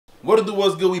What to do,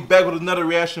 what's good? We back with another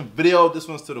reaction video. This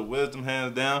one's to the Wizdumb,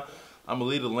 hands down. I'm gonna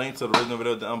leave the link to the original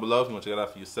video down below if you wanna check it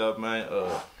out for yourself, man.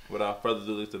 Without further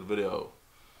ado, let's to the video.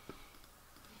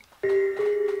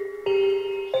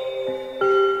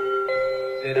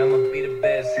 Said I'ma be the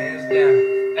best, hands down.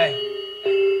 Hey.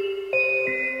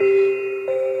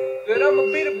 Said I'ma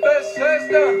be the best, hands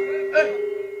down. Hey.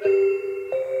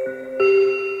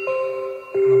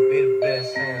 I'ma be the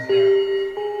best, hands down.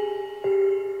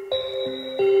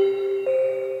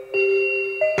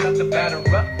 Not to batter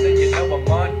up, then you know I'm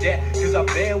on that. Cause I've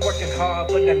been working hard,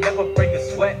 but I never break a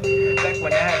sweat. Back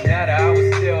when I had nada, I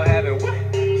was still having what?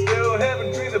 Still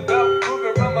having dreams about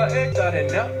proving around my eggs out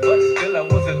enough. But still I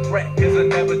was a threat, cause I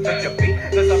never took a beat.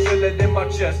 Cause I feel it in my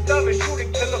chest. I've been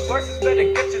shooting killer verses, better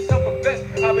get yourself a vest.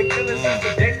 I've been killing since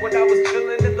the days when I was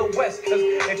chilling in the West. Cause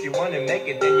if you wanna make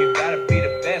it, then you gotta be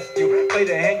the best. You play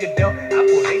the hand you dealt, I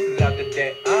pull aces out the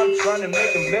deck. I'm trying to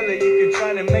make a million, you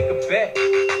trying to make a bet.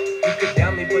 You could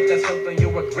doubt me, but that's something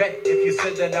you'll regret. If you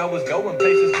said that I was going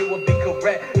places, you would be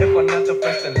correct. If I'm not the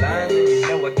first in line, then you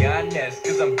know I got next.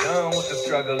 Cause I'm done with the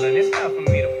struggle and it's time for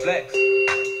me to flex.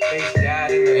 Faced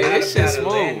out in the night, I'm out of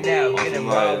land now. Getting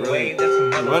my way, that's a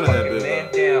motherfucking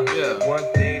man down. Yeah. One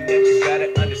thing that you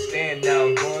gotta understand now,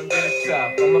 I'm going to the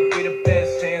top. I'ma be the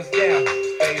best, hands down.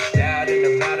 Faced out and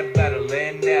I'm not about to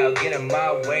land now. Getting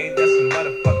my way, that's a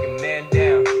motherfucking man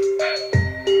down.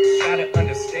 Gotta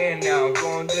understand now, I'm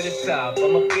going to the top.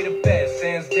 I'ma be the best,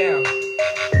 hands down.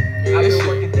 I've been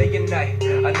working day and night.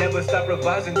 I never stop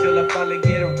revising till I finally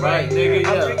get it right. Nigga,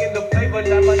 I'm bringing the flavor,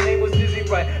 now my name was Dizzy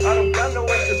Right. I don't got no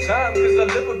extra time, cause I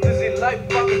live a busy life.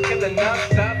 I can kill it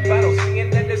non-stop, I don't see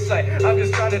it in this sight. I'm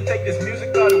just trying to take this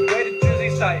music all the way to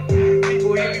Dizzy's side.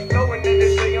 People hear me flowing and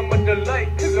they say I'm a delight.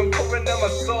 Cause I'm pouring out my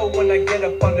soul when I get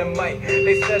up on the mic.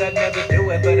 They said I'd never do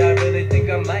it, but I really think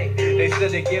I might. They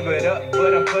said they give it up,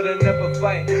 but I'm putting up a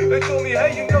fight. They told me,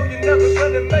 hey, you know you're never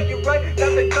gonna make it right. Now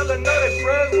they telling all their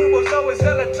friends we was always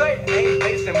hella tight. Ain't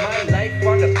basing my life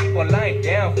on the people I ain't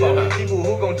down for. People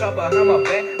who gon' talk behind my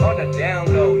back on the down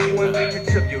low. You ain't been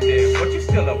contributed, what you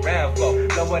still around for?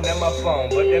 Blowing at my phone,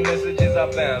 but the messages I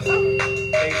bounce.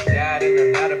 Face out and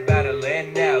I'm not about to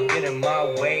land now. Getting my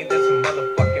way, that's a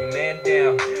motherfucking man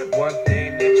down. One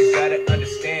thing that you gotta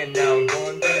understand now, I'm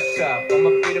going to the top. I'ma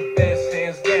be the best,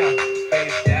 hands down.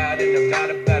 Face out and I'm not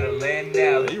about to land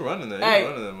now. He running that. Hey,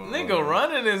 nigga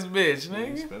running this bitch, nigga.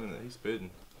 He's spinning it. He's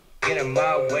spitting. Getting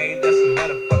my way, that's a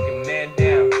motherfucking man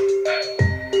down.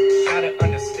 Gotta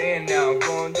understand now, I'm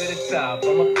going to the top.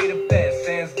 I'ma be the best,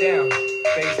 hands down.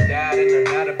 Faced out and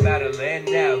I'm not about to land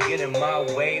now. Getting my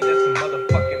way, that's a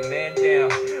motherfucking man down.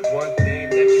 One thing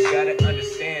that you gotta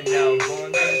understand now, I'm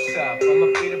going to the top. I'ma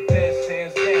be the best,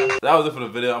 hands down. That was it for the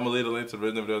video. I'm gonna leave the link to the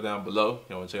original video down below.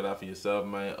 You wanna check it out for yourself,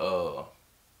 man. Yeah,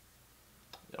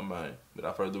 man.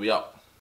 Without further ado, we out.